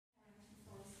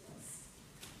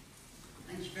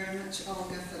you very much,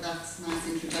 Olga, for that nice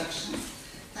introduction.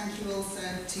 Thank you also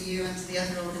to you and to the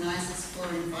other organisers for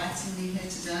inviting me here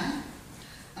today.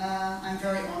 I'm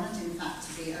very honoured, in fact,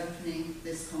 to be opening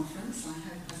this conference. I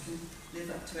hope I can live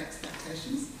up to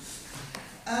expectations.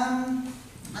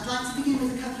 I'd like to begin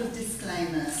with a couple of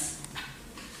disclaimers.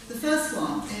 The first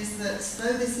one is that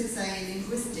though this is a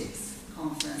linguistics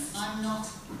conference, I'm not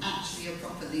actually a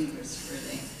proper linguist,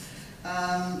 really.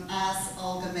 As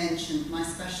Olga mentioned, my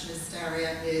specialist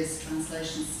area is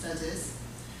translation studies,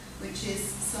 which is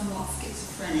somewhat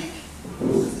schizophrenic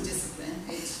as a discipline.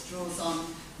 It draws on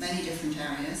many different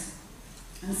areas.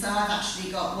 And so I've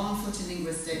actually got one foot in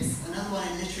linguistics, another one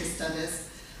in literary studies,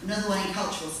 another one in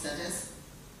cultural studies.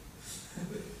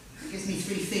 It gives me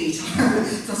 3 feet.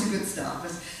 It's not a good start.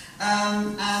 But,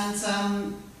 and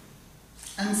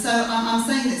so I'm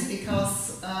saying this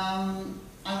because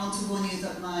I want to warn you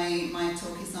that my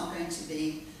talk is not going to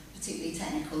be particularly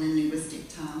technical in linguistic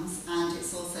terms, and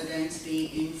it's also going to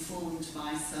be informed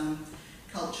by some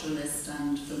culturalist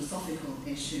and philosophical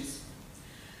issues.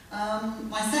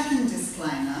 My second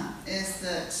disclaimer is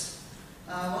that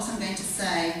what I'm going to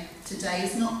say today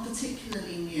is not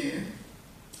particularly new.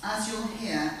 As you'll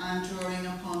hear, I'm drawing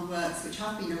upon works which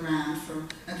have been around for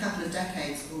a couple of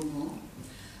decades or more.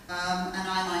 And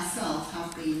I myself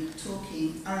have been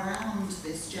talking around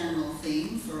this general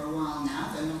theme for a while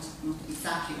now, though not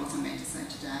exactly what I'm going to say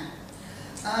today.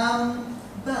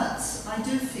 But I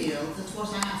do feel that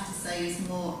what I have to say is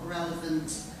more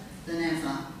relevant than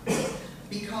ever.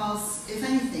 Because, if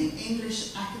anything,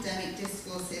 English academic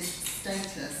discourse's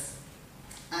status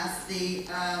as the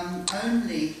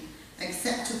only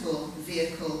acceptable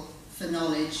vehicle for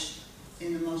knowledge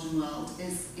in the modern world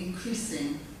is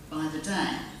increasing by the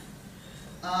day.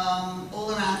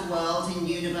 All around the world, in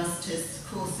universities,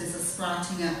 courses are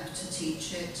sprouting up to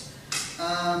teach it.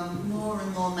 More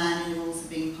and more manuals are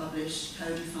being published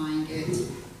codifying it.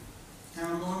 There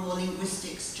are more and more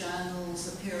linguistics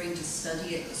journals appearing to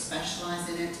study it, that specialise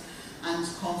in it, and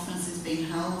conferences being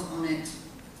held on it.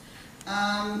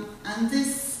 And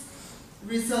this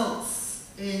results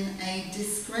in a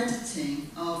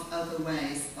discrediting of other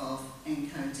ways of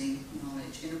encoding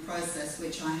knowledge in a process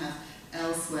which I have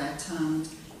elsewhere termed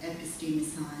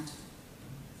epistemicide.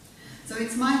 So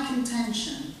it's my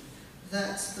contention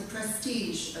that the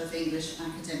prestige of English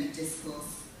academic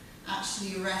discourse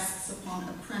actually rests upon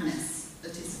a premise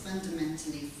that is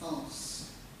fundamentally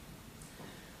false.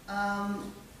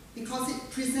 Because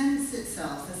it presents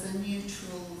itself as a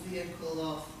neutral vehicle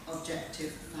of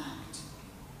objective fact.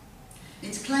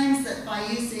 It claims that by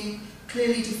using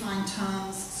clearly defined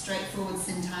terms, straightforward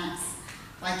syntax,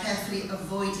 by carefully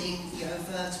avoiding the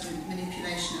overt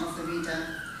manipulation of the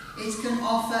reader, it can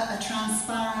offer a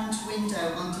transparent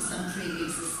window onto some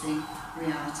pre-existing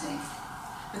reality.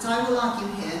 But I will argue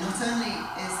here, not only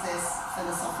is this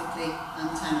philosophically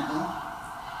untenable,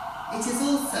 it is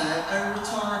also a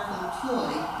rhetorical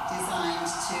ploy designed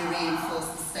to reinforce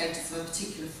the status of a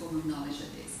particular form of knowledge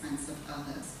at the expense of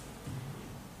others.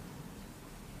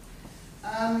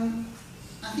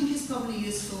 I think it's probably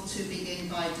useful to begin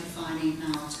by defining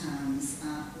our terms.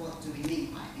 What do we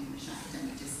mean by English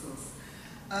academic discourse?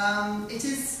 It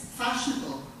is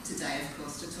fashionable today, of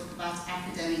course, to talk about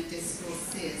academic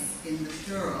discourses in the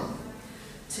plural,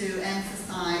 to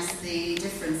emphasise the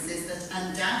differences that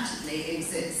undoubtedly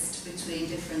exist between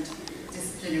different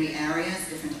disciplinary areas,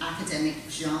 different academic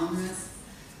genres,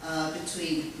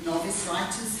 between novice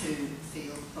writers who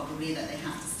feel probably that they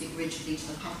have to stick rigidly to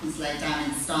the patterns laid down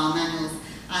in style manuals,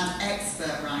 and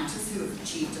expert writers who have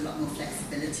achieved a lot more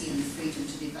flexibility and the freedom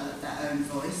to develop their own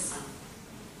voice.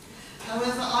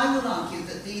 However, I will argue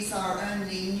that these are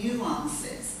only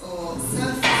nuances or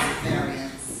surface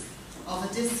variants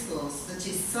of a discourse that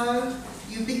is so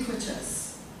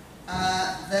ubiquitous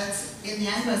that in the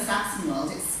Anglo-Saxon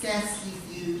world it's scarcely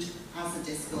viewed as a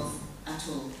discourse at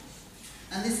all.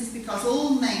 And this is because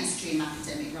all mainstream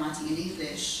academic writing in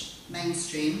English,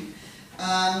 mainstream,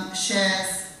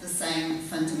 shares the same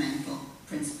fundamental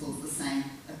principles, the same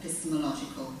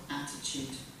epistemological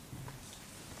attitude.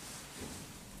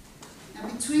 Now,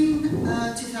 between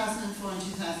 2004 and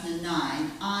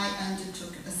 2009, I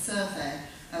undertook a survey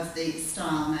of the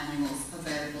style manuals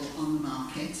available on the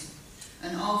market,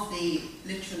 and of the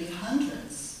literally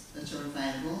hundreds that are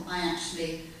available, I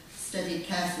actually studied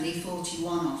carefully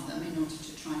 41 of them in order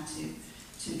to try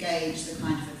to gauge the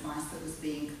kind of advice that was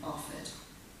being offered.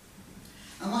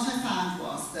 And what I found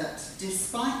was that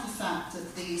despite the fact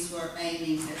that these were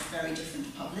aiming at very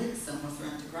different publics, some were for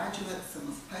undergraduates, some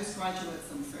were for postgraduates,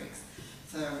 some for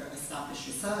established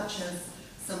researchers,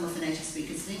 some were for native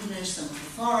speakers of English, some were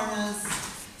for foreigners,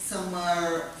 some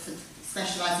were for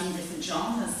specialising in different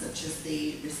genres, such as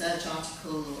the research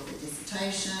article or the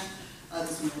dissertation.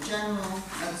 Others were more general,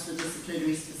 others were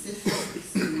disciplinary specific,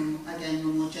 some again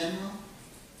were more general.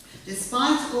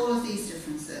 Despite all of these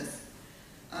differences,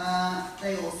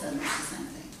 they all said much the same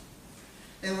thing.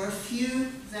 There were a few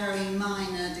very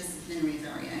minor disciplinary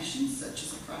variations, such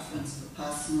as a preference for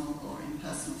personal or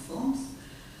impersonal forms,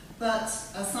 but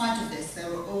aside of this, they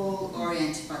were all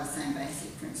oriented by the same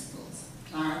basic principles: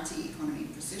 clarity, economy,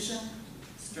 precision,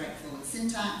 straightforward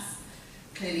syntax,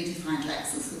 clearly defined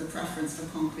lexis with a preference for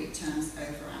concrete terms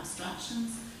over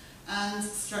abstractions, and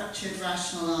structured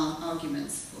rational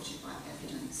arguments supported by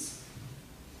evidence.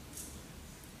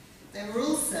 They were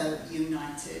also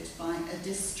united by a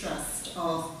distrust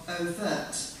of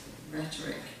overt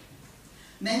rhetoric.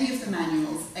 Many of the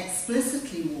manuals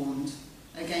explicitly warned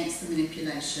against the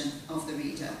manipulation of the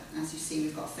reader. As you see,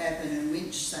 we've got Fairbairn and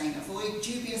Winch saying, avoid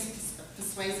dubious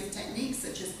persuasive techniques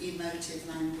such as emotive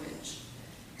language.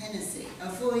 Hennessy,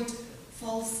 avoid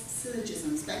false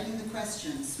syllogisms, begging the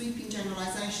question, sweeping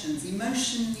generalizations,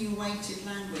 emotionally weighted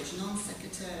language, non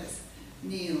sequiturs.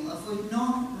 Neal, avoid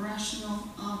non-rational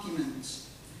argument.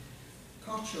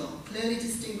 Cottrell, clearly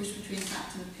distinguish between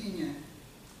fact and opinion.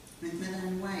 Macmillan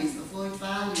and Ways, avoid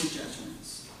value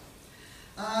judgments.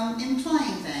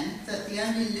 Implying then that the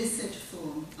only licit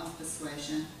form of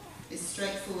persuasion is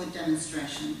straightforward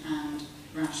demonstration and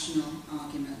rational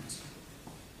argument.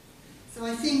 So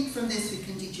I think from this we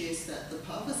can deduce that the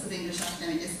purpose of English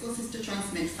academic discourse is to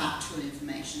transmit factual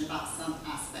information about some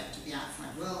aspect of the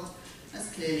outside world as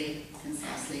clearly,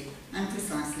 concisely, and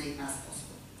precisely as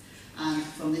possible. And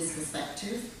from this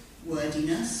perspective,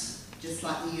 wordiness, just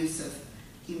like the use of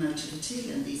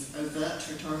emotivity and these overt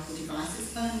rhetorical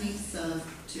devices, only serve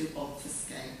to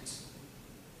obfuscate.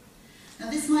 Now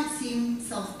this might seem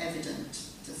self-evident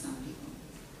to some people,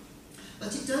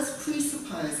 but it does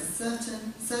presuppose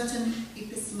certain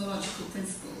epistemological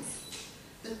principles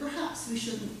that perhaps we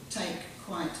shouldn't take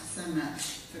quite so much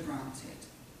for granted.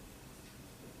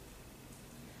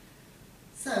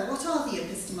 So, what are the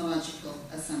epistemological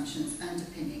assumptions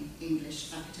underpinning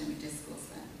English academic discourse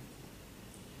then?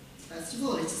 First of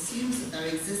all, it assumes that there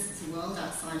exists a world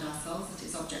outside ourselves that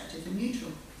is objective and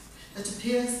neutral, that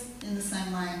appears in the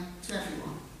same way to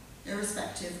everyone,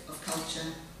 irrespective of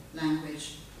culture,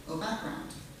 language, or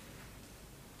background.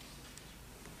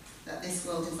 That this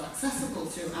world is accessible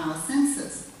through our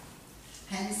senses,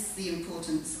 hence the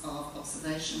importance of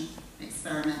observation,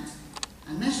 experiment,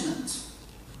 and measurement.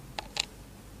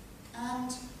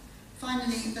 And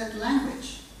finally, that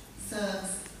language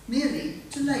serves merely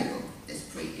to label this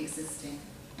pre-existing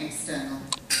external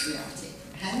reality,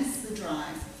 hence the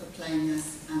drive for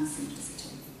plainness and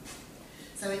simplicity.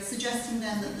 So it's suggesting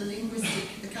then that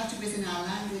the categories in our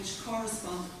language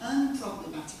correspond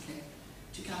unproblematically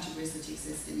to categories that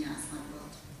exist in the outside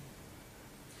world.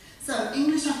 So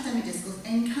English academic discourse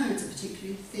encodes a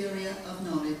particular theory of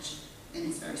knowledge in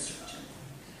its very structure.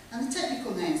 And the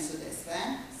technical names for this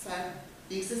then, so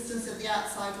the existence of the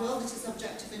outside world that is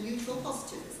objective and neutral,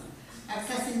 positivism,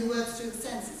 accessing the words through the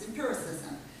senses,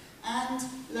 empiricism, and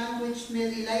language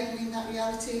merely labelling that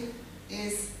reality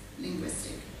is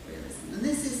linguistic realism. And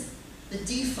this is the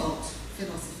default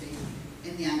philosophy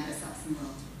in the Anglo-Saxon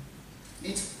world.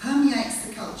 It permeates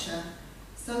the culture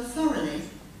so thoroughly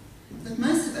that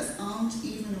most of us aren't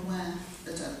even aware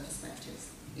that other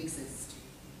perspectives exist.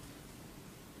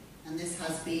 And this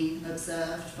has been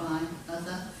observed by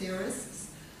other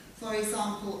theorists. For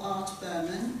example, Art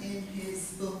Berman, in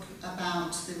his book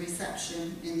about the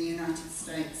reception in the United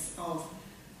States of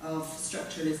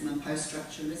structuralism and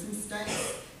post-structuralism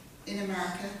states, in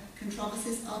America,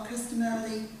 controversies are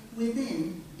customarily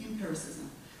within empiricism.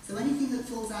 So anything that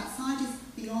falls outside is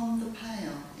beyond the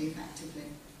pale, effectively.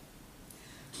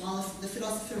 While the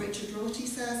philosopher Richard Rorty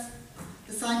says,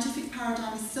 the scientific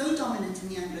paradigm is so dominant in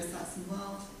the Anglo-Saxon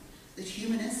world that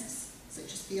humanists,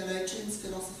 such as theologians,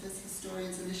 philosophers,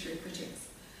 historians, and literary critics,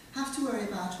 have to worry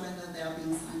about whether they are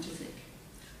being scientific,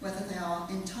 whether they are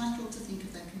entitled to think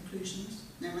of their conclusions,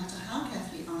 no matter how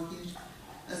carefully argued,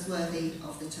 as worthy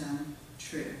of the term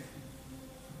true.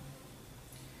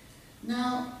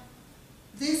 Now,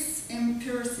 this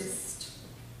empiricist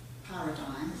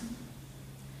paradigm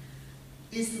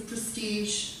is the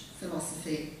prestige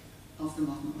philosophy of the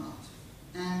modern world,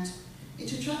 and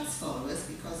it attracts followers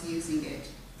because using it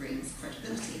brings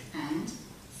credibility and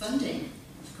funding,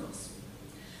 of course.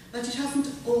 But it hasn't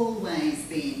always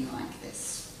been like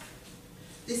this.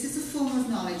 This is a form of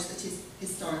knowledge that is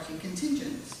historically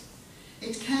contingent.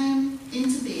 It came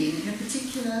into being in a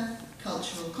particular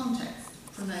cultural context,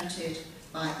 promoted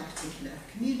by a particular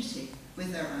community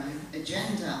with their own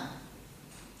agenda.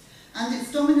 And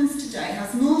its dominance today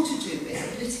has more to do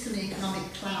with the political and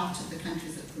economic clout of the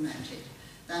countries that promote it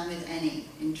than with any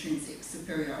intrinsic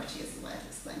superiority as a way of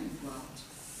explaining the world.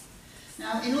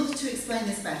 Now, in order to explain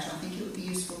this better, I think it would be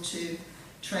useful to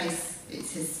trace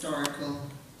its historical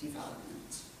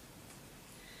development,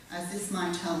 as this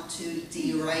might help to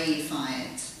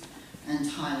de-reify it and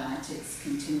highlight its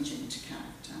contingent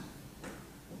character.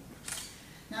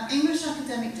 Now, English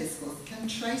academic discourse can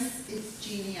trace its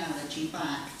genealogy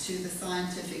back to the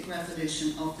scientific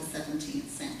revolution of the 17th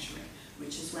century,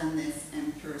 which is when this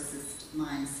empiricist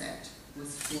mindset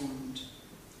was formed.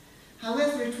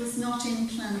 However, it was not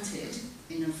implanted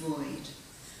in a void.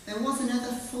 There was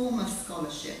another form of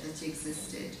scholarship that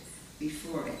existed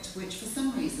before it, which for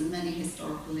some reason many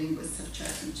historical linguists have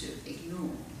chosen to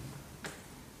ignore.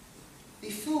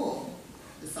 Before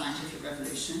the scientific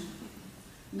revolution,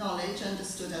 knowledge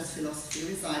understood as philosophy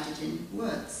resided in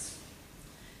words.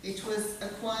 It was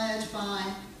acquired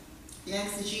by the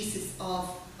exegesis of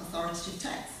authoritative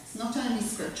texts, not only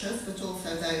scriptures, but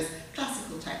also those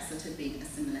classical texts that had been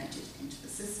assimilated into the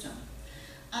system,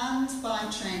 and by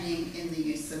training in the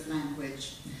use of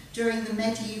language. During the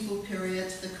medieval period,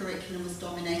 the curriculum was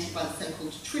dominated by the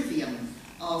so-called trivium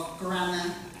of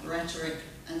grammar, rhetoric,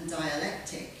 and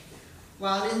dialectic,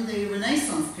 while in the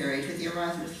Renaissance period, with the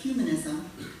arrival of humanism,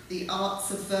 the arts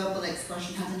of verbal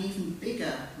expression had an even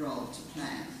bigger role to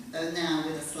play, though now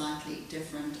with a slightly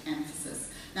different emphasis.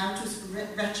 Now it was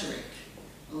rhetoric,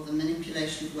 or the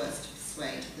manipulation of words to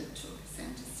persuade, that took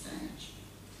centre stage.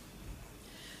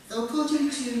 So according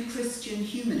to Christian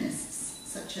humanists,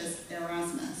 such as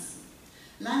Erasmus,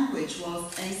 language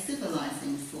was a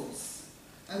civilizing force,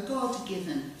 a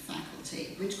God-given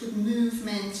faculty which could move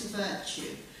men to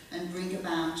virtue and bring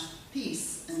about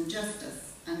peace and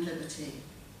justice and liberty.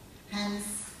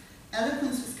 Hence,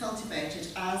 eloquence was cultivated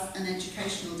as an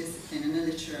educational discipline and a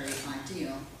literary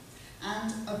ideal,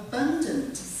 and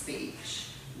abundant speech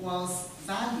was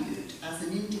valued as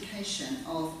an indication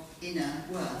of inner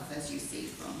worth, as you see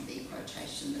from the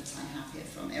quotation that I have here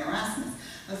from Erasmus,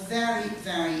 a very,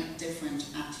 very different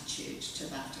attitude to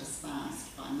that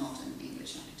espoused by modern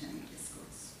English academic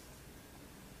discourse.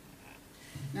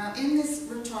 Now, in this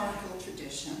rhetorical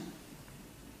tradition,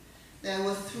 there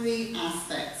were three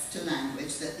aspects to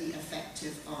language that the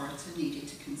effective orator needed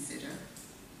to consider.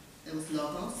 There was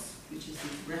logos, which is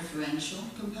the referential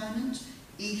component,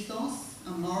 ethos,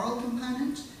 a moral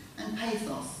component, and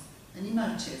pathos, an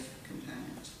emotive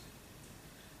component.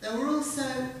 There were also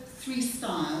three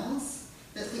styles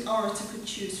that the orator could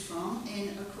choose from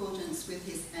in accordance with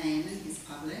his aim and his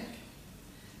public.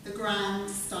 The grand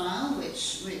style,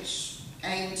 which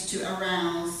aimed to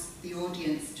arouse the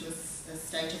audience to a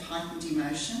state of heightened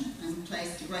emotion and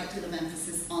placed a great deal of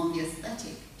emphasis on the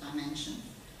aesthetic dimension,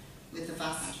 with a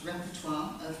vast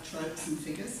repertoire of tropes and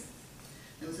figures.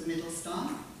 There was a middle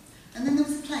style, and then there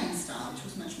was a plain style, which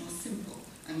was much more simple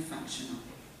and functional.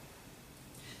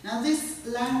 Now, this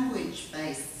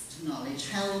language-based knowledge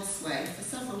held sway for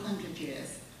several hundred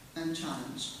years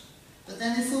unchallenged, but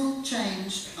then this all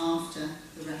changed after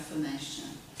the Reformation.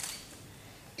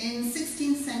 In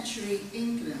 16th century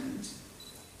England,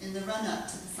 in the run-up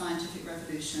to the scientific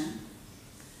revolution,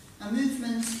 a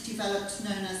movement developed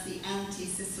known as the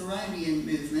anti-Ciceronian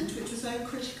movement, which was very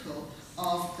critical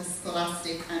of the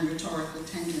scholastic and rhetorical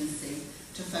tendency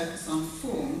to focus on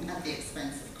form at the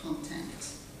expense of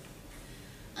content.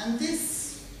 And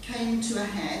this came to a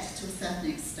head, to a certain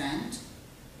extent,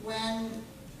 when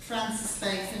Francis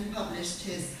Bacon published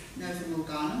his Novum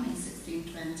Organum in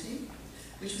 1620,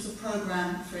 which was a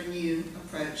programme for a new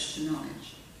approach to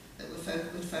knowledge that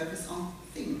would focus on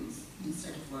things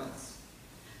instead of words,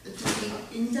 that would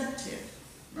be inductive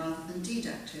rather than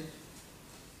deductive,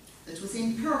 that was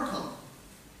empirical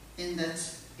in that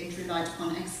it relied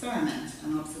upon experiment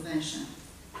and observation,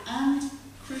 and,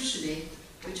 crucially,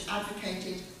 which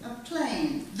advocated the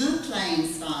plain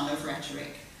style of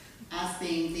rhetoric as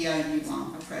being the only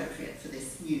one appropriate for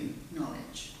this new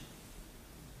knowledge.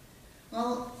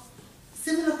 Well,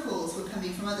 similar calls were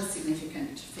coming from other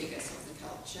significant figures of the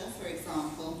culture, for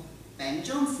example, Ben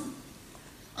Jonson.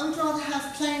 I would rather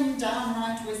have plain,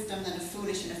 downright wisdom than a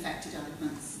foolish and affected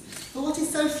eloquence. For what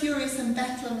is so furious and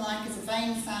Bethlehem-like as a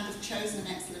vain sound of chosen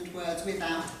and excellent words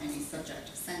without any subject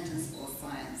of sentence or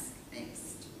science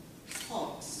mixed.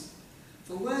 Hobbes.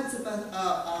 For words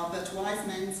are but wise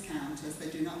men's counters, they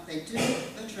do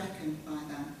but reckon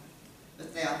by them.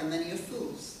 But they are the many of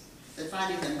fools, that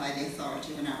value them by the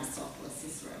authority of an Aristotle, a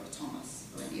Cicero, a Thomas,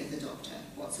 or any other doctor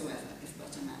whatsoever, if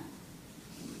but a man.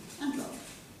 And love.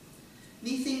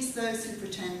 Methinks those who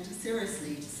pretend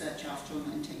seriously to search after or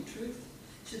maintain truth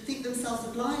should think themselves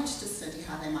obliged to study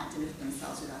how they might deliver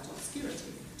themselves without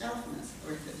obscurity, doubtfulness,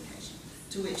 or equivocation,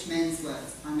 to which men's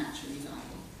words are naturally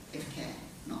liable, if care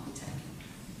not be taken.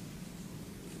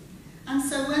 And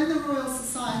so when the Royal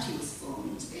Society was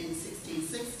formed in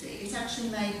 1660, it actually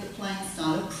made the plain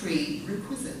style a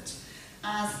prerequisite,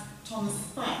 as Thomas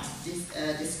Spratt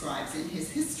describes in his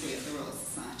History of the Royal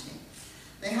Society.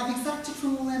 They have exacted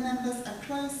from all their members a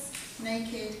close,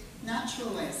 naked,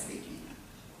 natural way of speaking,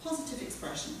 positive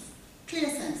expressions, clear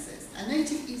senses, a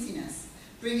native easiness,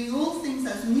 bringing all things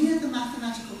as near the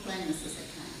mathematical plainness as they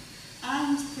can,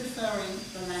 and preferring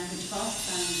the language of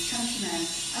artisans, countrymen,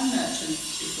 and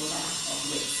merchants before that of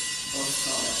wits or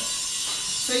scholars.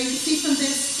 So you can see from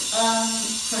this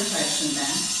quotation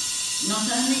then, not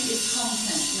only is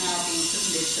content now being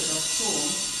privileged above form,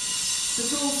 but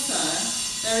also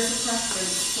there is a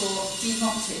preference for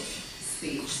demotic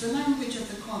speech, the language of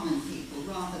the common people,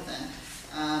 rather than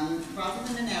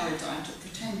an erudite or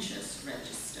pretentious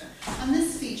register. And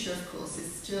this feature, of course,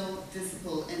 is still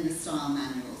visible in the style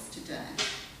manuals today.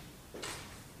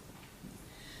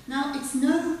 Now, it's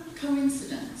no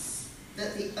coincidence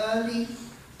that the early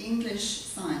English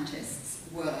scientists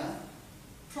were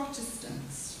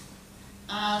Protestants,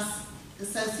 as the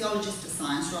sociologist of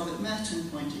science, Robert Merton,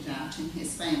 pointed out in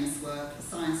his famous work,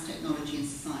 Science, Technology and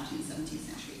Society in 17th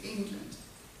Century England.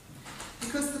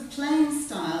 Because the plain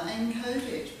style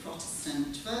encoded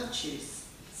Protestant virtues,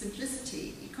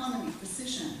 simplicity, economy,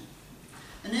 precision,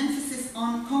 an emphasis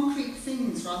on concrete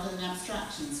things rather than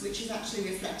abstractions, which is actually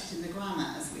reflected in the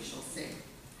grammar, as we shall see.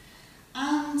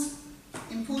 And,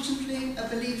 importantly, a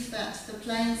belief that the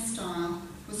plain style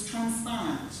was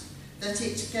transparent, that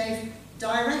it gave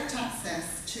direct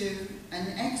access to an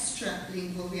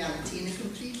extra-lingual reality in a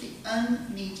completely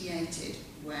unmediated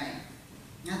way.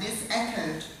 Now, this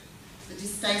echoed the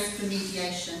distaste for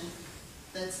mediation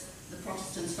that the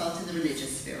Protestants felt in the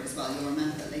religious sphere as well. You'll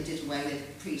remember that they did away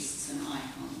with priests and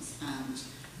icons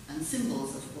and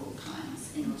symbols of all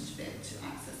kinds in order to be able to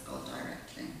access God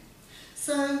directly.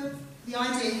 So the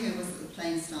idea here was that the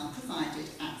plain style provided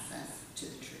access to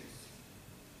the truth.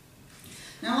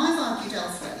 Now, I've argued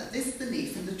elsewhere that this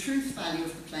belief in the truth value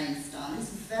of the plain style is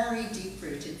very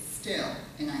deep-rooted still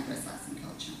in Anglo-Saxon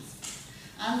cultures,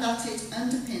 and that it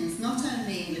underpins not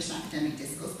only English academic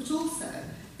discourse, but also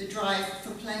the drive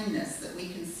for plainness that we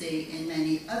can see in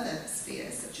many other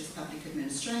spheres, such as public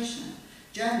administration,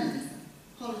 journalism,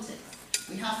 politics.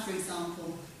 We have, for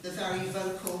example, the very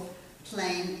vocal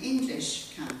Plain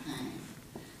English campaign.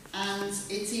 And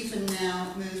it's even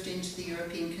now moved into the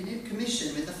European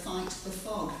Commission with the Fight the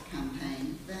Fog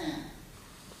campaign there.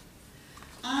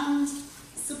 And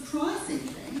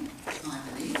surprisingly, I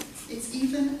believe, it's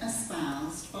even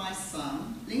espoused by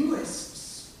some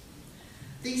linguists.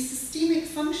 The systemic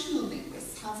functional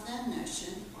linguists have their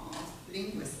notion of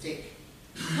linguistic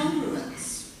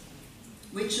congruence,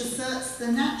 which asserts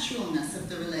the naturalness of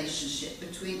the relationship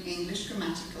between English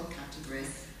grammatical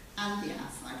categories and the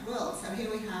outside world. So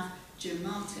here we have Jim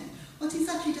Martin. What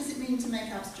exactly does it mean to make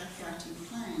abstract writing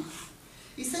plain?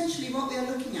 Essentially, what we are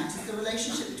looking at is the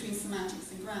relationship between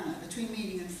semantics and grammar, between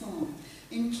meaning and form.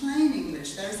 In plain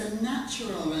English, there is a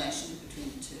natural relationship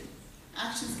between the two.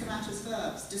 Actions come out as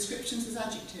verbs, descriptions as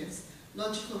adjectives,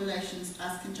 logical relations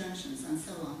as conjunctions, and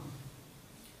so on.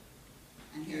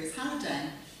 And here is Halliday.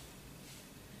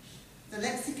 The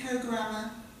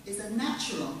lexicogrammar is a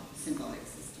natural symbolic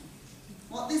system.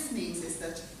 What this means is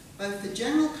that both the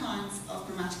general kinds of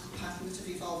grammatical patterns that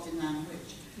have evolved in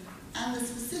language and the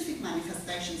specific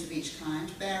manifestations of each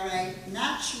kind bear a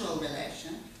natural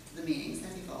relation to the meanings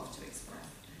they've evolved to express.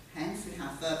 Hence, we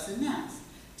have verbs and nouns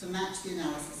to match the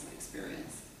analysis of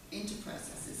experience into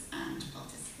processes and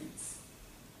participants.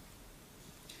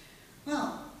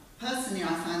 Well, personally,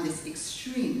 I find this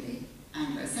extremely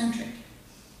Anglo-centric,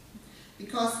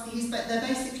 because they're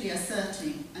basically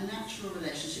asserting a natural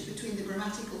relationship between the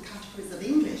grammatical categories of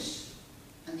English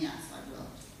and the outside world.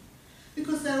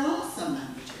 Because there are some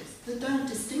languages that don't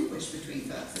distinguish between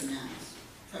verbs and nouns,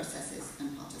 processes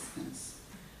and participants.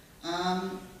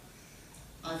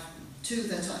 Two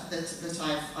that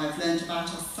I've learned about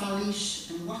are Salish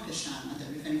and Wakashan. I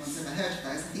don't know if anyone's ever heard of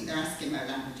those. I think they're Eskimo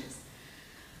languages.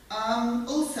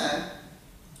 Also,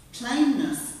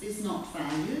 plainness is not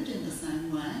valued in the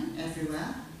same way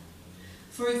everywhere.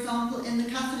 For example, in the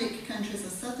Catholic countries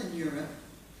of Southern Europe,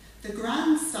 the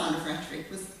grand style of rhetoric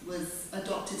was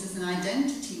adopted as an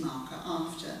identity marker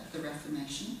after the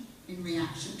Reformation in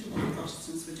reaction to what the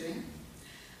Protestants were doing.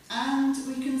 And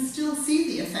we can still see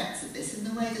the effects of this in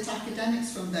the way that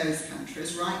academics from those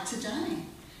countries write today.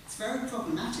 It's very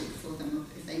problematic for them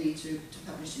if they need to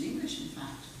publish in English, in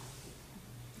fact.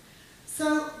 So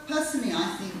So, personally,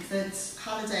 I think that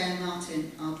Halliday and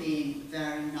Martin are being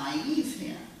very naive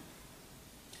here.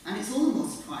 And it's all the more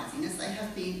surprising as they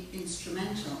have been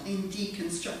instrumental in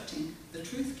deconstructing the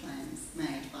truth claims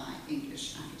made by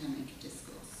English academic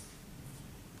discourse,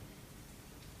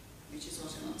 which is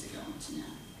what I want to go on to now.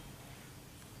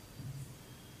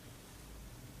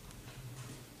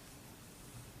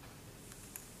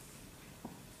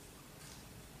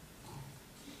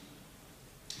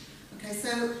 Okay,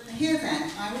 so here then,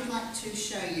 I would like to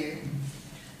show you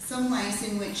some ways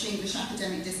in which English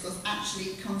academic discourse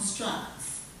actually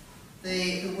constructs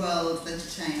the world that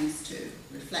it aims to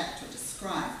reflect or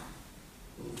describe.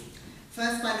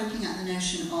 First, by looking at the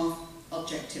notion of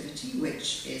objectivity,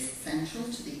 which is central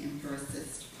to the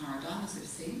empiricist paradigm, as we've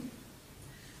seen,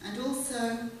 and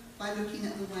also by looking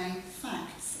at the way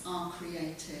facts are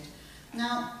created.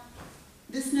 Now,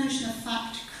 this notion of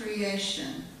fact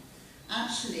creation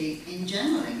actually, in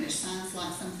general English, sounds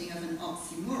like something of an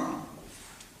oxymoron,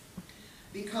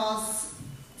 because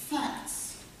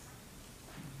facts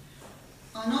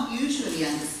are not usually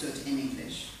understood in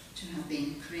English to have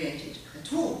been created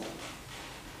at all.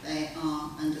 They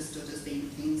are understood as being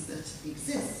things that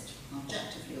exist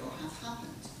objectively or have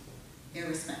happened,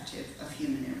 irrespective of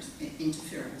human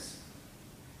interference.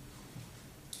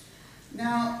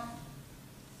 Now,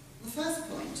 the first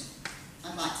point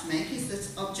I'd like to make is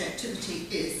that objectivity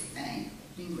is a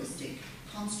linguistic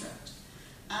construct,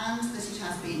 and that it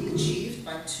has been achieved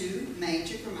by two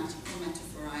major grammatical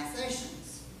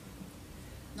metaphorizations.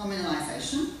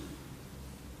 Nominalization,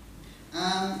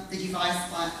 the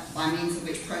device by means of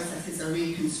which processes are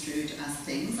reconstrued as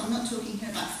things. I'm not talking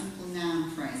here about simple noun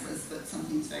phrases, but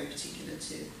something that's very particular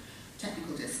to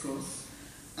technical discourse.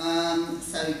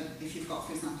 So if you've got,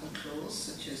 for example, a clause,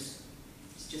 such as,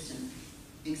 it's just an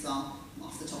example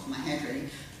off the top of my head really,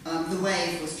 the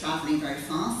wave was travelling very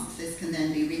fast. This can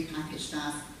then be repackaged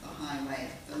as the highway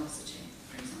velocity,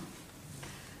 for example.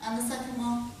 And the second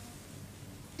one,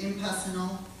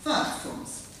 impersonal verb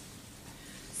forms.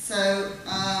 So,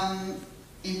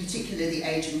 in particular, the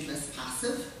agentless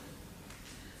passive,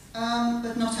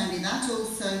 but not only that,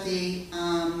 also the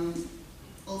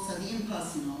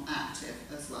impersonal active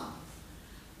as well.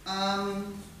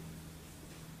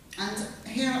 And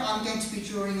here I'm going to be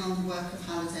drawing on the work of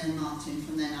Halliday and Martin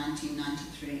from their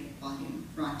 1993 volume,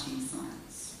 Writing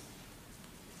Science.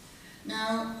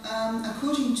 Now,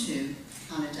 according to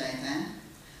Halliday then,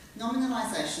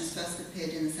 nominalizations first appeared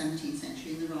in the 17th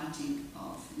century in the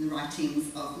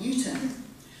writings of Newton,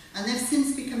 and they've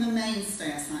since become a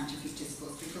mainstay of scientific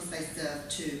discourse because they serve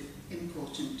two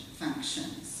important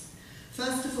functions.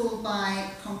 First of all,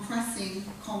 by compressing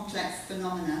complex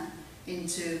phenomena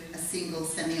into a single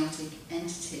semiotic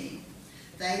entity,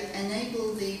 they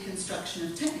enable the construction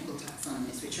of technical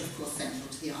taxonomies, which are of course central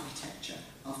to the architecture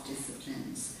of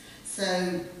disciplines.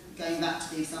 So, going back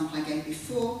to the example I gave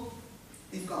before,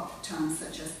 we've got terms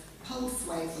such as pulse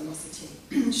wave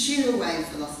velocity, shear wave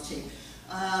velocity,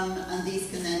 and these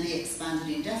can then be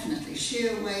expanded indefinitely.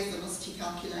 Shear wave velocity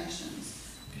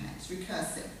calculations, okay, it's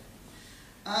recursive.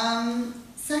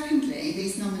 Secondly,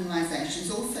 these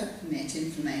nominalizations also permit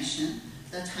information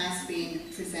that has been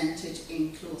presented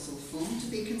in clausal form to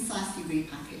be concisely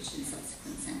repackaged in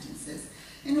subsequent sentences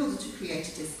in order to create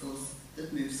a discourse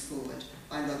that moves forward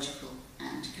by logical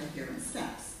and coherent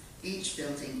steps, each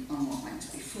building on what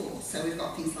went before. So we've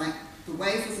got things like the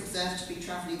wave was observed to be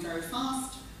travelling very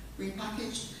fast,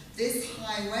 repackaged. This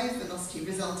high wave velocity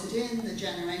resulted in the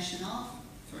generation of,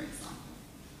 for example.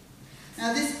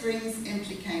 Now this brings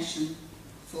implication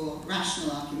for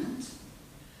rational argument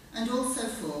and also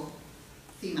for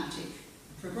thematic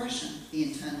progression, the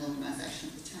internal organisation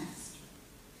of the text.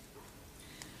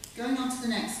 Going on to the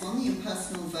next one, the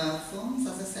impersonal verb forms.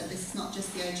 As I said, this is not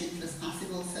just the agentless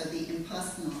passive, also the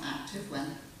impersonal active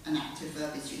when an active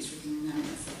verb is used with an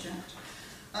inanimate subject.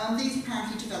 These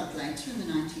apparently developed later in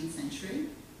the 19th century,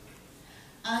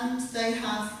 and they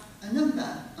have a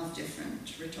number of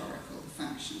different rhetorical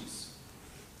functions.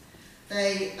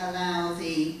 They allow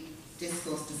the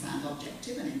discourse to sound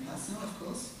objective and impersonal, of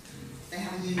course. They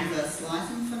have a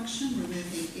universalising function,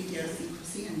 removing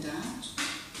idiosyncrasy and doubt.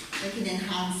 They can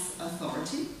enhance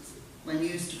authority when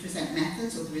used to present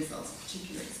methods or the results of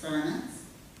particular experiments.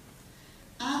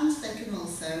 And they can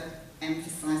also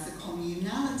emphasise the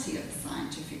communality of the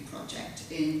scientific project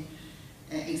in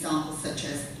examples such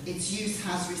as its use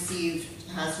has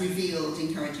revealed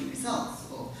encouraging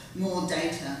results, or more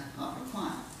data are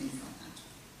required, things like that.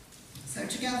 So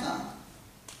together,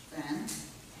 then,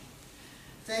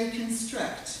 they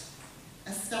construct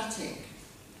a static,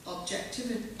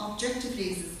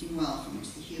 objectively existing world from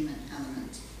which the human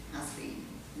element has been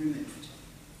removed.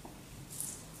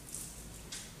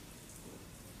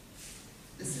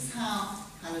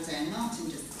 Halliday and Martin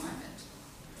describe it.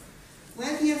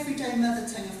 Where the everyday mother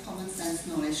tongue of common sense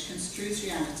knowledge construes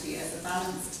reality as a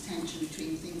balanced tension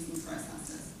between things and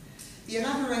processes, the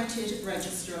elaborated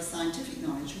register of scientific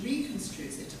knowledge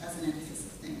reconstrues it as an edifice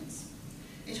of things.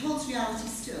 It holds reality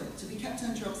still, to be kept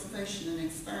under observation and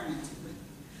experimented with,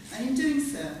 and in doing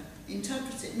so,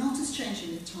 interprets it not as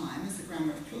changing with time, as the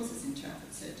grammar of clauses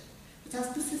interprets it, but as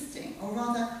persisting, or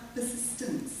rather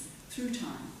persistence, through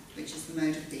time, which is the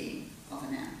mode of being of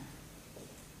a noun.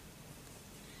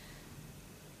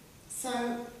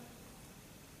 So,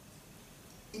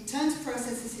 it turns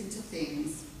processes into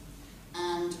things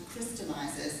and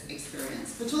crystallises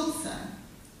experience, but also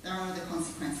there are other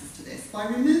consequences to this. By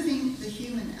removing the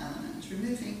human element,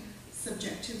 removing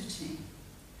subjectivity,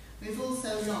 we've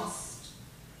also lost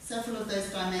several of those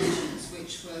dimensions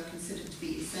which were considered to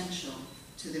be essential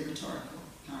to the rhetorical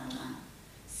paradigm.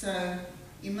 So,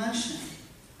 emotion,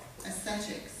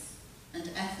 aesthetics, and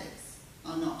ethics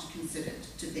are not considered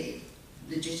to be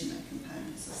legitimate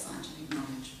components of scientific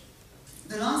knowledge.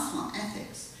 The last one,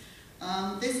 ethics.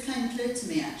 This came clear to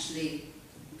me actually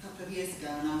a couple of years ago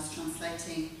when I was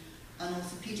translating an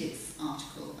orthopedics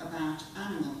article about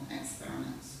animal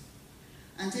experiments.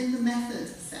 And in the method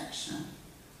section,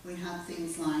 we had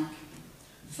things like,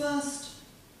 first,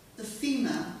 the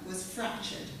femur was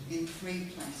fractured in 3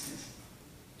 places.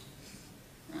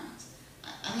 Right.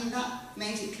 I mean, that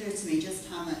made it clear to me just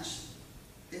how much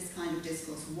this kind of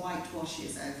discourse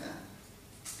whitewashes over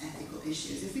ethical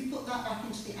issues. If we put that back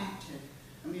into the active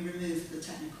and we remove the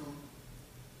technical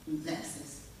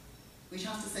lexis, which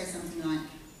has to say something like,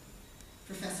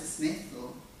 Professor Smith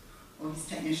or his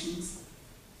technicians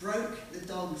broke the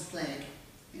dog's leg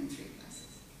in 3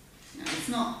 places. You know, it's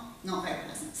not very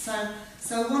pleasant.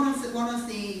 So one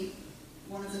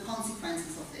of the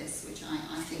consequences of this, which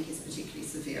I think is particularly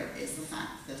severe, is the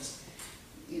fact that,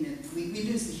 you know, we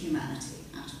lose the humanity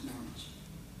out of knowledge.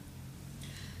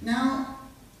 Now,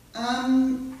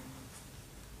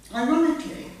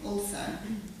 ironically, also,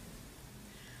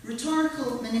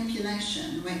 rhetorical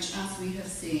manipulation, which, as we have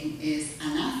seen, is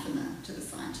anathema to the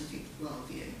scientific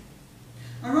worldview,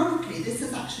 ironically, this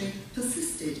has actually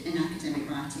persisted in academic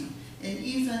writing in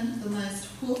even the most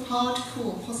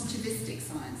hardcore positivistic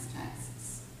science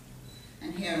texts.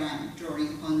 And here I'm drawing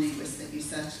upon linguists that you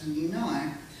certainly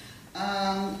know.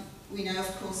 We know,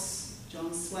 of course,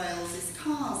 John Swales'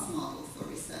 CARS model for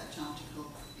research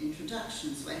article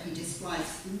introductions, where he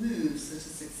describes the moves that a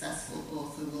successful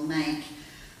author will make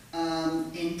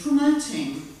in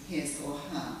promoting his or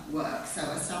her work, so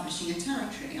establishing a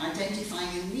territory, identifying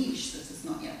a niche that has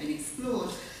not yet been explored,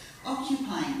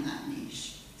 occupying that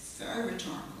niche. It's very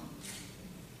rhetorical.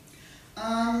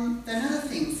 Then other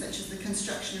things such as the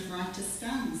construction of writer's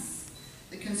stance,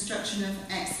 the construction of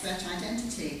expert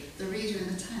identity, the reader in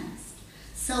the text,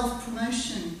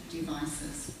 self-promotion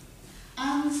devices,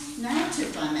 and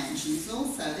narrative dimensions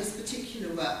also. This particular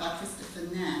work by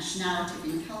Christopher Nash, Narrative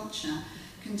in Culture,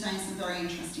 contains some very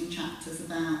interesting chapters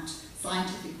about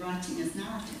scientific writing as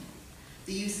narrative,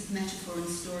 the use of metaphor and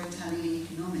storytelling in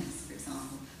economics, for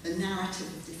example, the narrative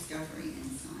of discovery in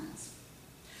science.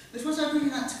 But what I'd really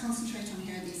like to concentrate on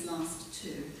here are these last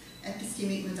two,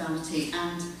 epistemic modality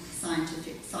and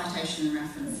scientific citation and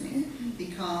referencing,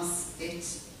 because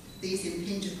these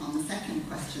impinge upon the second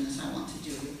question that I want to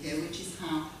deal with here, which is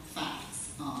how facts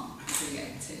are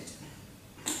created.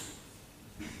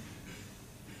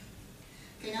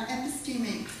 Okay, now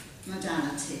epistemic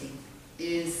modality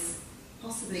is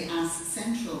possibly as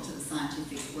central to the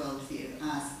scientific worldview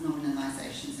as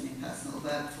nominalizations and impersonal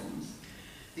verb forms,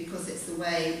 because it's the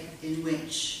way in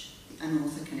which an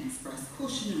author can express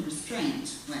caution and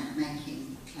restraint when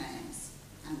making claims,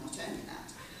 and not only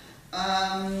that.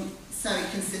 So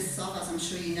it consists of, as I'm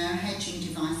sure you know, hedging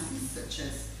devices such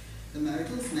as the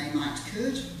modals, may, might,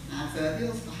 could,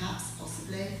 adverbials perhaps,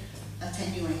 possibly,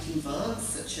 attenuating verbs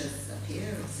such as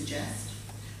appear or suggest.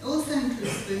 It also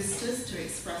includes boosters to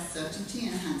express certainty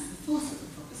and enhance the force of the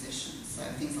proposition. So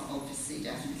things like obviously,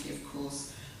 definitely, of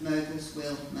course, modals,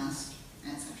 will, must,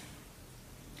 etc.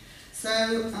 So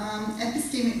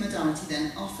epistemic modality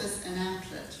then offers an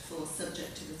outlet for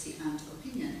subjectivity and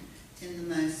opinion in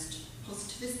the most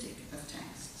positivistic of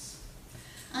texts.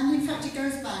 And in fact it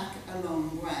goes back a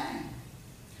long way,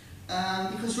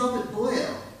 because Robert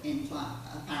Boyle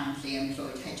apparently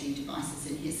employed hedging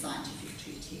devices in his scientific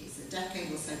treatise a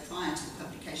decade or so prior to the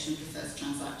publication of the first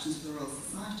Transactions of the Royal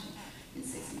Society in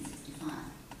 1665.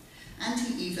 And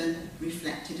he even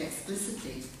reflected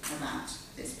explicitly about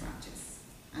this practice,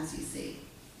 as you see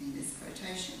in this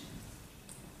quotation.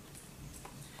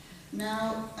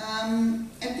 Now,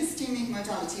 epistemic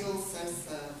modality also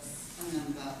serves a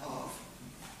number of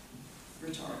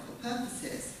rhetorical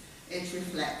purposes, it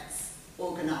reflects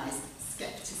organised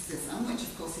scepticism, which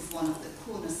of course is one of the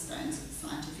cornerstones of the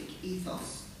scientific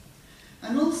ethos.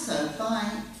 And also,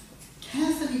 by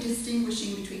carefully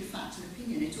distinguishing between fact and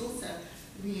opinion, it also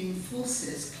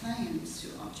reinforces claims to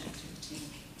objectivity.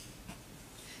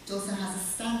 It also has a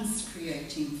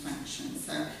stance-creating function,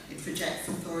 so it projects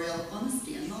authorial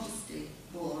honesty and modesty,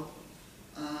 or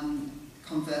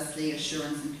conversely,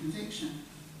 assurance and conviction.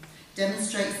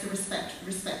 Demonstrates the respect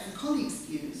for colleagues'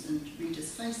 views and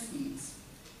readers' face needs.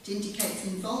 It indicates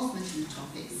involvement in the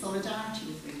topic, solidarity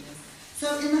with readers.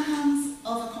 So in the hands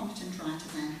of a competent writer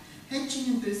then,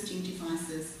 hedging and boosting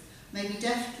devices may be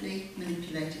deftly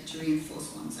manipulated to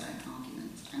reinforce one's own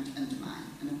argument and undermine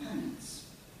an opponent's.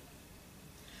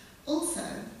 Also,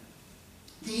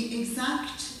 the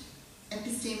exact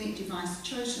epistemic device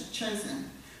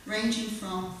chosen, ranging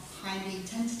from highly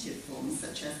tentative forms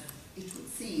such as "it would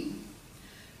seem,"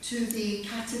 to the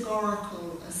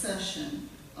categorical assertion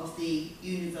of the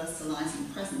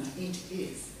universalizing present, "it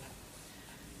is."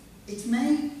 It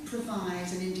may provide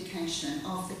an indication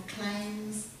of the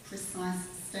claim's precise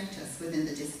status within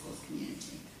the discourse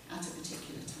community at a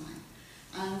particular time,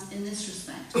 and in this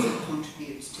respect it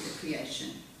contributes to the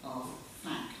creation of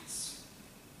facts.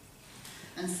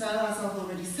 And so, as I've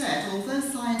already said, although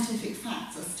scientific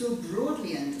facts are still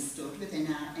broadly understood within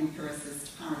our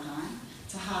empiricist paradigm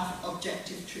to have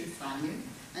objective truth value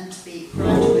and to be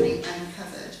gradually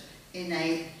uncovered in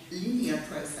a linear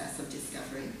process of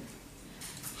discovery,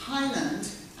 Hyland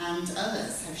and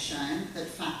others have shown that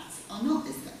facts are not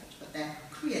discovered, but they're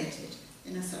created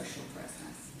in a social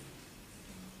process.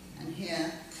 And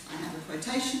here I have a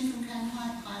quotation from Ken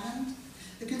Hyland.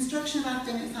 "The construction of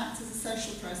academic facts is a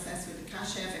social process with a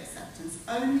cachet of acceptance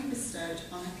only bestowed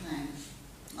on a claim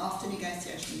after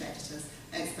negotiation with editors,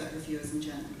 expert reviewers and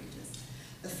journal readers.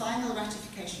 The final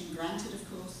ratification granted, of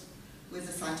course, with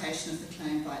the citation of the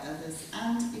claim by others,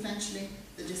 and eventually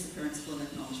the disappearance of all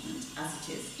acknowledgement as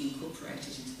it is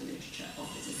incorporated into the literature of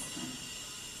the discipline."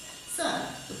 So,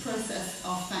 the process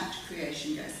of fact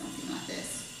creation goes something like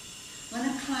this. When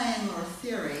a claim or a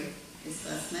theory is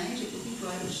first made, it will be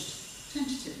broached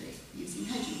tentatively using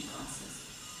hedging devices.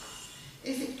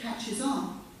 If it catches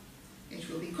on, it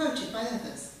will be quoted by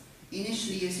others,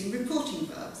 initially using reporting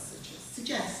verbs such as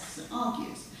suggests and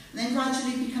argues, and then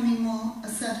gradually becoming more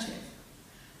assertive.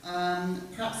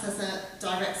 Perhaps as a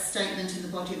direct statement in the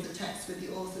body of the text with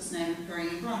the author's name appearing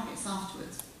in brackets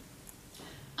afterwards.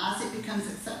 As it becomes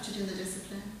accepted in the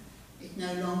discipline, it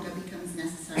no longer becomes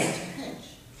necessary to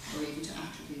hedge or even to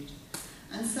attribute.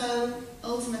 And so,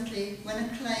 ultimately, when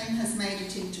a claim has made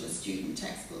it into a student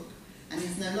textbook and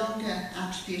is no longer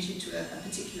attributed to a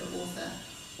particular author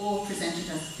or presented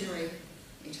as a theory,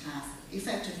 it has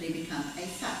effectively become a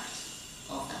fact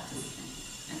of that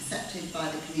discipline, accepted by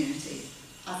the community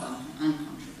as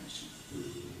uncontroversial.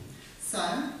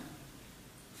 So,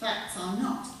 facts are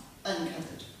not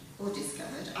uncovered or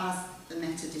discovered as the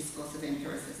meta-discourse of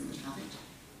empiricism would have it.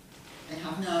 They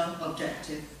have no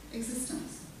objective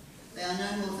existence. They are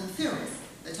no more than theories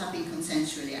that have been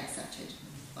consensually accepted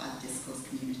by the discourse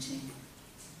community.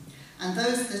 And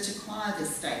those that acquire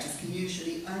this status can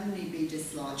usually only be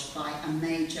dislodged by a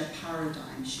major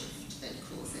paradigm shift that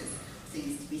causes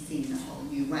things to be seen in a whole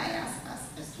new way, as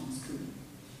Thomas Kuhn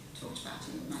talked about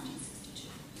in 1962.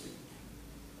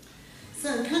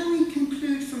 So can we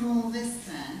conclude from all this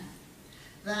then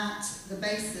that the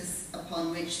basis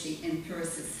upon which the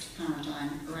empiricist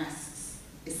paradigm rests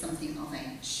is something of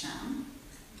a sham?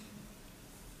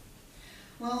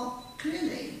 Well,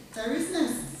 clearly, there is no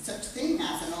such thing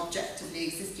as an objectively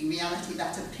existing reality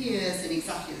that appears in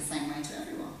exactly the same way to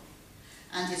everyone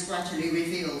and is gradually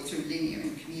revealed through linear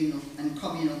and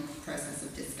communal process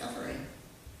of discovery.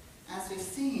 As we've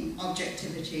seen,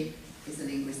 objectivity is a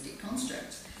linguistic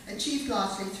construct, achieved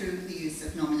largely through the use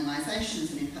of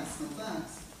nominalizations and impersonal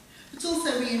verbs, but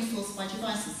also reinforced by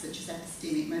devices such as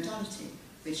epistemic modality,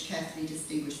 which carefully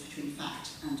distinguish between fact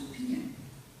and opinion.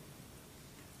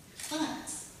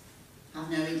 Facts have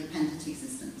no independent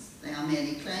existence. They are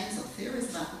merely claims or theories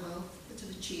about the world that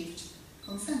have achieved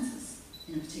consensus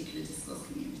in a particular discourse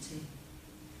community.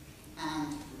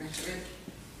 And rhetoric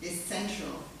is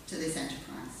central to this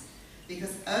enterprise,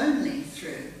 because only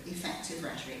through effective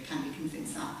rhetoric can we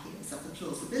convince our peers of the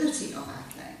plausibility of our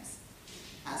claims.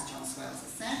 As John Swales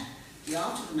has said, the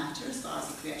art of the matter, as far as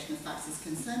the creation of facts is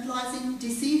concerned, lies in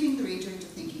deceiving the reader into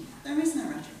thinking there is no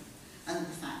rhetoric, and that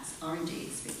the facts are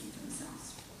indeed speaking for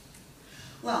themselves.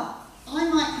 Well, I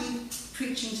might be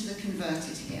preaching to the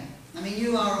converted here. I mean,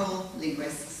 you are all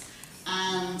linguists,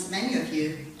 and many of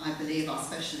you, I believe, are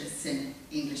specialists in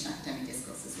English academic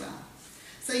discourse as well.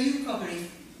 So it's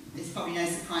probably no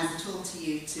surprise at all to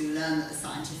you to learn that the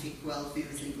scientific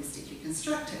worldview is linguistically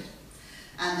constructed,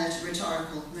 and that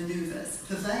rhetorical manoeuvres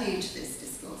pervade this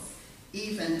discourse,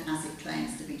 even as it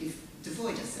claims to be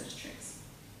devoid of such tricks.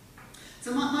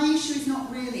 So my issue is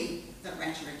not really that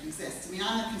rhetoric exists. I mean,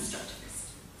 I'm a constructivist,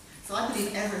 so I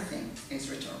believe everything is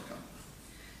rhetorical,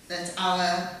 that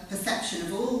our perception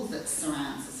of all that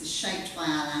surrounds us is shaped by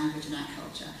our language and our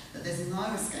culture, that there's no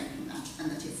escaping that,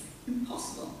 and that it's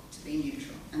impossible to be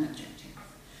neutral and objective.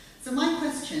 So my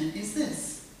question is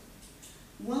this: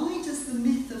 why does the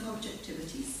myth of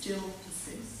objectivity still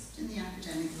persist in the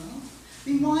academic world? I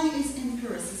mean, why is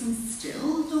empiricism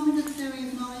still the dominant theory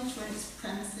of knowledge when its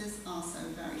premises are so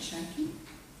very shaky?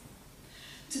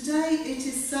 Today it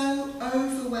is so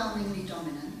overwhelmingly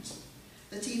dominant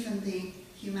that even the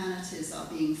humanities are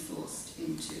being forced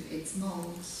into its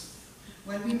moulds.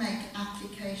 When we make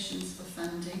applications for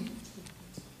funding,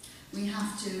 we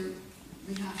have to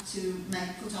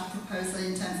put our proposal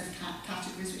in terms of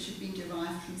categories which have been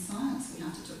derived from science. We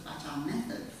have to talk about our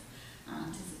methods, our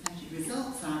anticipated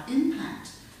results, our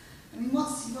impact. I mean,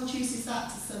 what use is that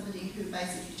to somebody who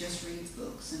basically just reads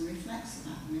books and reflects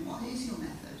on that? I mean, what is your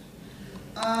method?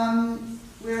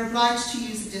 We're obliged to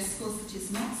use a discourse that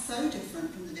is not so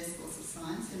different from the discourse of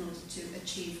science in order to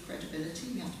achieve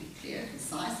credibility. We have to be clear,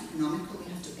 concise, economical.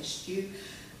 We have to eschew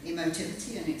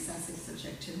emotivity and excessive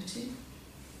subjectivity.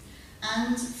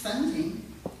 And funding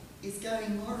is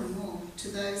going more and more to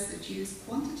those that use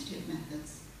quantitative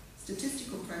methods,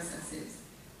 statistical processes,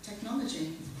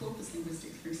 technology, corpus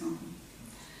linguistics, for example.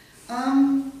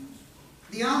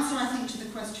 The answer, I think, to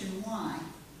the question why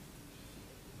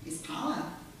is power.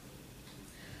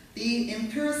 The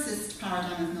empiricist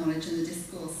paradigm of knowledge and the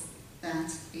discourse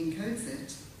that encodes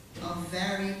it are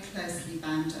very closely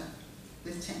bound up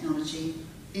with technology,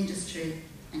 industry,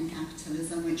 and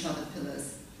capitalism, which are the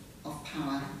pillars of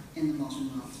power in the modern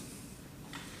world.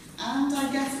 And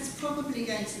I guess it's probably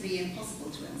going to be impossible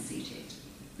to unseat it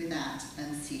without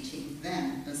unseating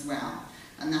them as well.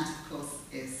 And that, of course,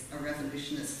 is a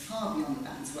revolution that's far beyond the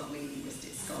bounds of what we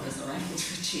linguistic scholars are able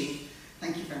to achieve.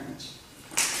 Thank you very much.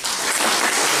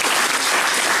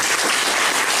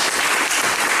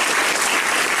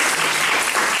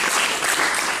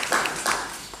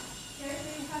 Okay,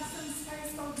 we have some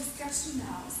space for discussion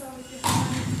now. So if you have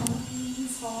any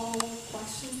comments or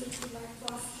questions that you'd like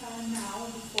to ask now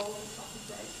before the coffee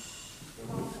break, you're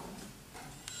welcome.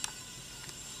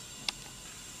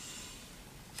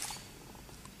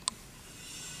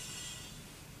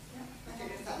 I don't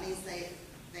know if that means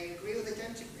they agree or they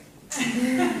don't agree.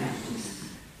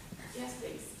 Yes,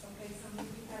 please. Okay, so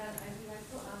maybe I'd like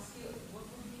to ask you, what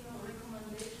would be your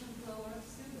recommendation to our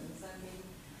students? I mean,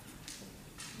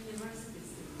 university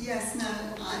students. Yes, no,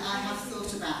 I have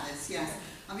thought about this, yes.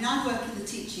 I mean, I work in the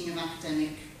teaching of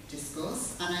academic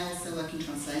discourse, and I also work in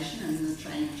translation and in the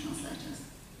training of translators.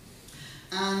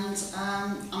 And,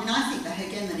 I mean, I think the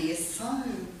hegemony is so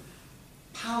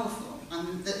powerful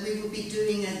that we would be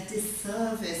doing a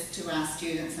disservice to our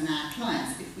students and our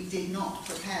clients if we did not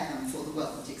prepare them for the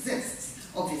world that exists,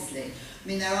 obviously. I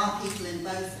mean, there are people in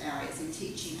both areas, in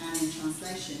teaching and in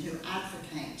translation, who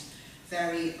advocate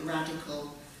very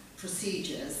radical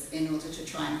procedures in order to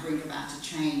try and bring about a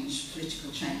change,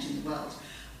 political change in the world.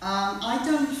 I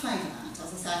don't favour that.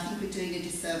 As I say, I think we're doing a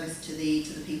disservice to the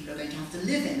people who are going to have to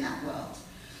live in that world.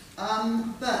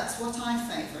 But what I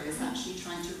favour is actually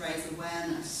trying to raise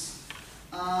awareness.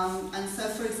 And so,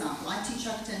 for example, I teach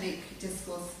academic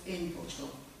discourse in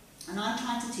Portugal, and I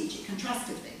try to teach it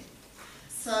contrastively.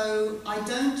 So I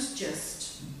don't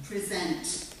just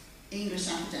present English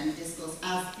academic discourse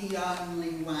as the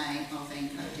only way of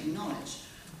encoding knowledge.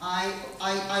 I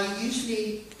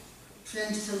usually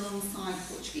present it alongside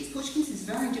Portuguese. Portuguese is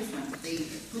very different. The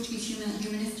Portuguese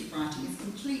humanistic writing is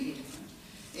completely different.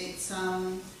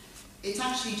 It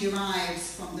actually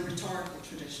derives from the rhetorical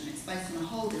tradition. It's based on a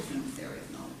whole different theory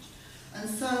of knowledge. And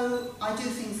so I do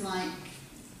things like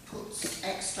put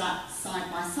extracts side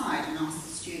by side and ask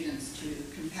the students to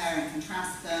compare and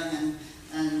contrast them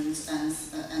and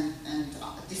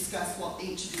discuss what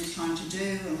each of them is trying to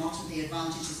do and what are the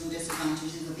advantages and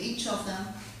disadvantages of each of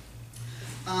them,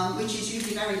 which is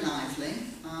usually very lively.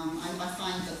 I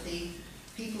find that the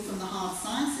people from the hard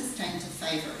sciences tend to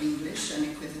favour English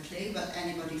unequivocally, but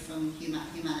anybody from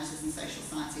humanities and social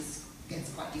sciences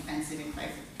gets quite defensive in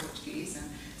favour of Portuguese and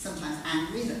sometimes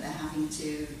angry that they're having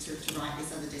to write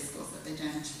this other discourse that they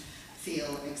don't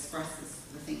feel expresses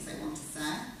the things they want to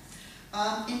say.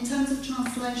 In terms of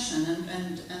translation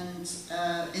and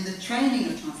in the training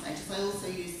of translators, I also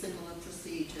use similar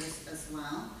procedures as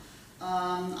well.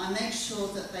 I make sure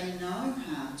that they know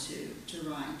how to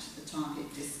write the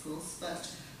target discourse, but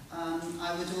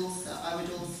I would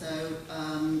also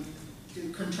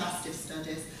do contrastive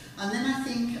studies. And then I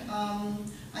think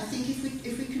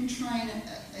if we can train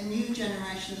a new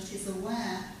generation that is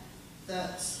aware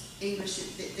that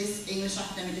this English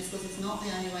academic discourse is not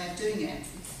the only way of doing it,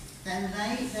 then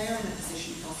they are in a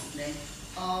position possibly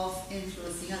of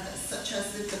influencing others, such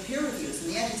as the peer reviewers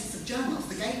and the editors of journals,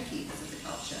 the gatekeepers of the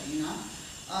culture, you know.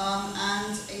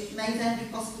 And it may then be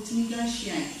possible to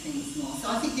negotiate things more. So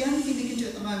I think the only thing we can do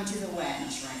at the moment is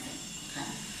awareness raising. Okay.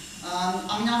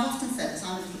 I mean, I've often said that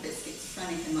I'm a little bit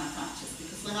schizophrenic in my practice,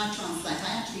 because when I translate,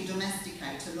 I actually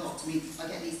domesticate a lot. I mean, I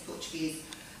get these Portuguese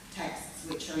texts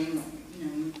which are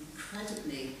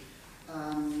incredibly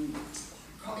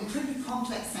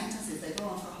complex sentences. They go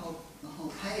on for the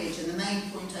whole page, and the main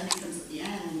point only comes at the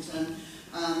end, and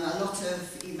a lot of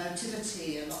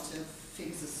emotivity, a lot of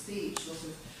figures of speech, a lot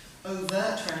of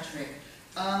overt rhetoric.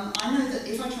 I know that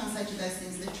if I translated those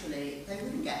things literally, they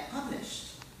wouldn't get published.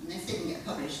 And if they didn't get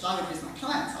published, I would lose my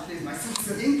clients, I'd lose my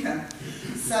source of income.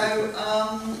 So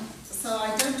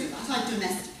I don't do that, I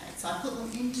domesticate. So I put them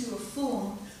into a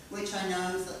form which I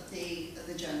know that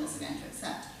the journals are going to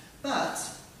accept. But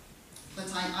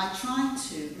I try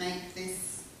to make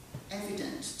this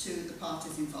evident to the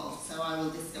parties involved. So I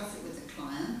will discuss it with the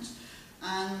client,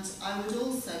 and I would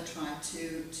also try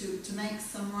to make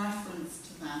some reference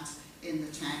to that in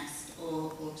the text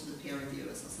or to the peer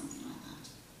reviewers or something like that.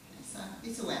 Okay, so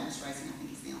it's awareness raising, I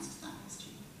think, is the answer to that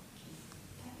question.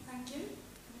 Okay, thank you.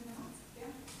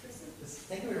 Yeah, Chris?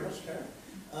 Thank you very much, Karen.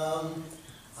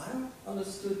 I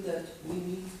understood that we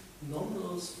need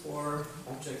nominals for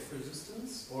object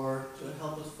resistance or to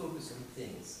help us focus on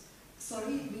things.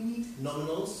 Sorry, we need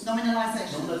nominals.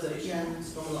 Nominalization. Nominalizations, yeah.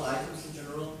 Nominal items in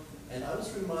general. And I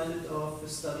was reminded of a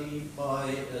study by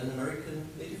an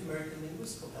Native American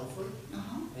linguist called Alford.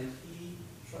 And he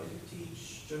tried to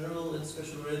teach general and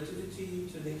special relativity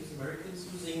to Native Americans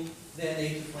using their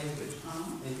native language.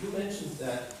 And you mentioned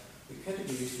that the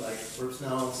categories like verbs,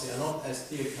 nouns, they are not as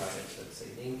clear-cut as, let's say,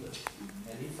 in English.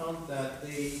 And he found that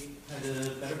they had a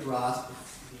better grasp of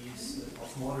these,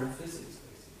 of modern physics,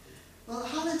 basically. Well,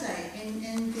 Halliday,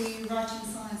 in the Writing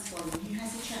Science volume, he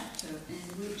has a chapter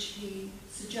in which he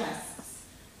suggests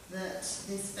that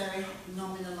this very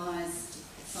nominalized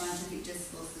scientific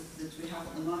discourse that we have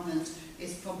at the moment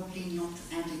is probably not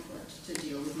adequate to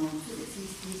deal with modern physics.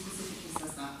 He specifically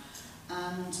says that.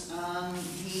 And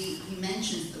he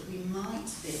mentions that we might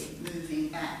be moving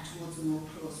back towards a more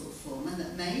plausible form, and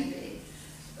that maybe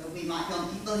we might go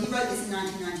on. Well, he wrote this in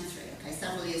 1993, okay,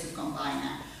 several years have gone by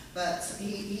now, but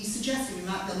he suggested we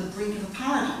might be on the brink of a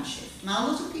paradigm shift. Now,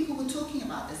 a lot of people were talking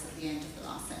about this at the end of the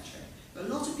last century, but a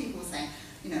lot of people were saying,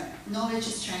 you know, knowledge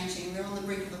is changing, we're on the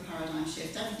brink of a paradigm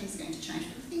shift, everything's going to change,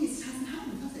 but the thing is, it hasn't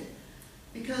happened, has it?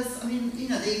 Because, I mean, you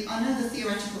know, I know the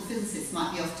theoretical physicists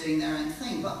might be off doing their own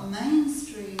thing, but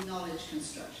mainstream knowledge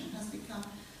construction has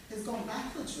gone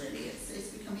backwards, really.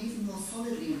 It's become even more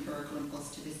solidly empirical and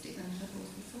positivistic than it was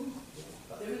before.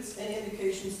 But if it's any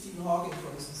indication, Stephen Hawking,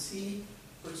 for instance, he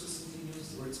persistently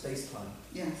uses the word space-time.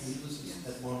 Yes. He uses it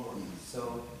as one word. Yes.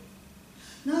 So.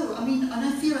 No, I mean, I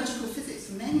know theoretical physics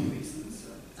for many reasons,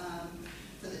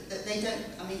 that they don't,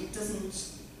 I mean, it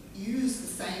doesn't use the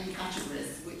same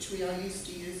categories which we are used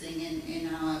to using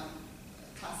in our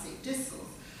classic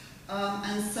discourse.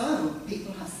 And so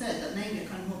people have said that maybe a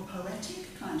kind of more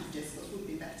poetic kind of discourse would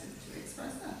be better to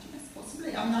express that, yes,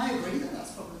 possibly. I mean, I agree that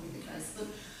that's probably the case, but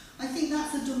I think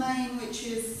that's a domain which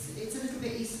is, it's a little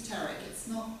bit esoteric. It's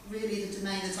not really the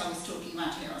domain that I was talking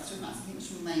about here. I was talking about something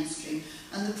much more mainstream.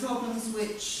 And the problems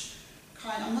which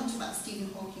I'm not talking about the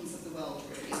Stephen Hawkings of the world,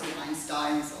 really, or the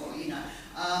Einsteins, or, you know,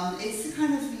 it's the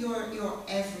kind of your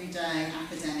everyday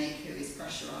academic who is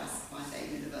pressurised by their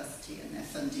university and their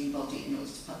funding body in order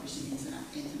to publish in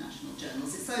international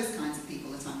journals. It's those kinds of people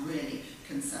that I'm really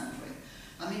concerned with.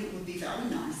 I mean, it would be very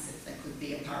nice if there could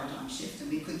be a paradigm shift and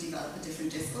we could develop a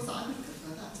different discourse. I would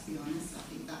prefer that, to be honest. I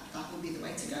think that would be the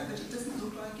way to go, but it doesn't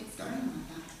look like it's going like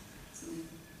that. So,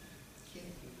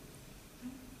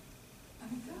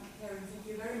 Karen, thank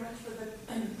you very much for the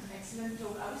excellent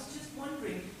talk. I was just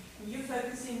wondering, you're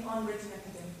focusing on written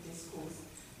academic discourse,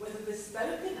 whether the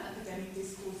spoken academic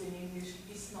discourse in English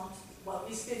is not, well,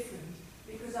 is different.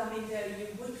 Because, I mean, there you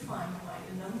would find quite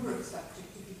a number of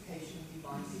subjectification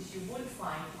devices. You would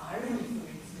find irony, for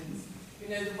instance, you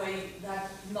know, the way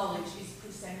that knowledge is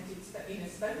presented in a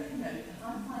spoken note. And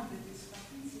I find the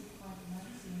discrepancy quite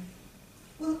amazing.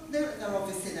 Well, there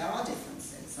are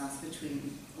differences as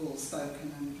between all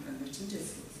spoken and written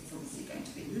discourse. It's obviously going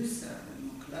to be looser and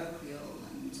more colloquial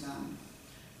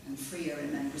and and freer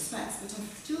in many respects, but I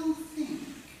still think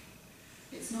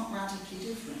it's not radically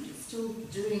different. It's still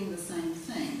doing the same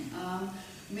thing. I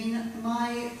mean,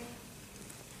 my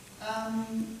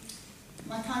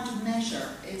kind of measure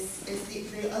is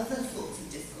the other sorts of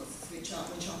discourses which are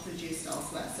produced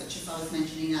elsewhere, such as I was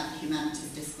mentioning the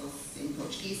humanities discourse in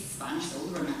Portuguese, Spanish, all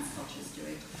the Romance cultures do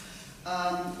it,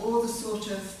 or the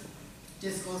sort of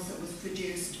discourse that was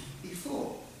produced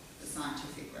before the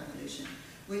scientific revolution,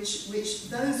 which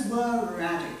those were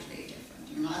radically different.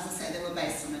 You know, as I say, they were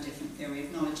based on a different theory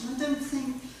of knowledge, and I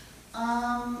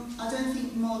don't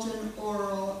think modern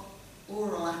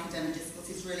oral academic discourse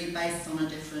is really based on a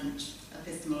different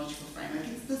epistemological framework.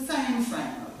 It's the same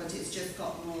framework, but it's just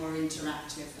got more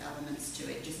interactive elements to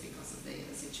it just because of the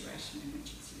situation in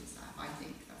which it's used, I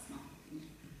think.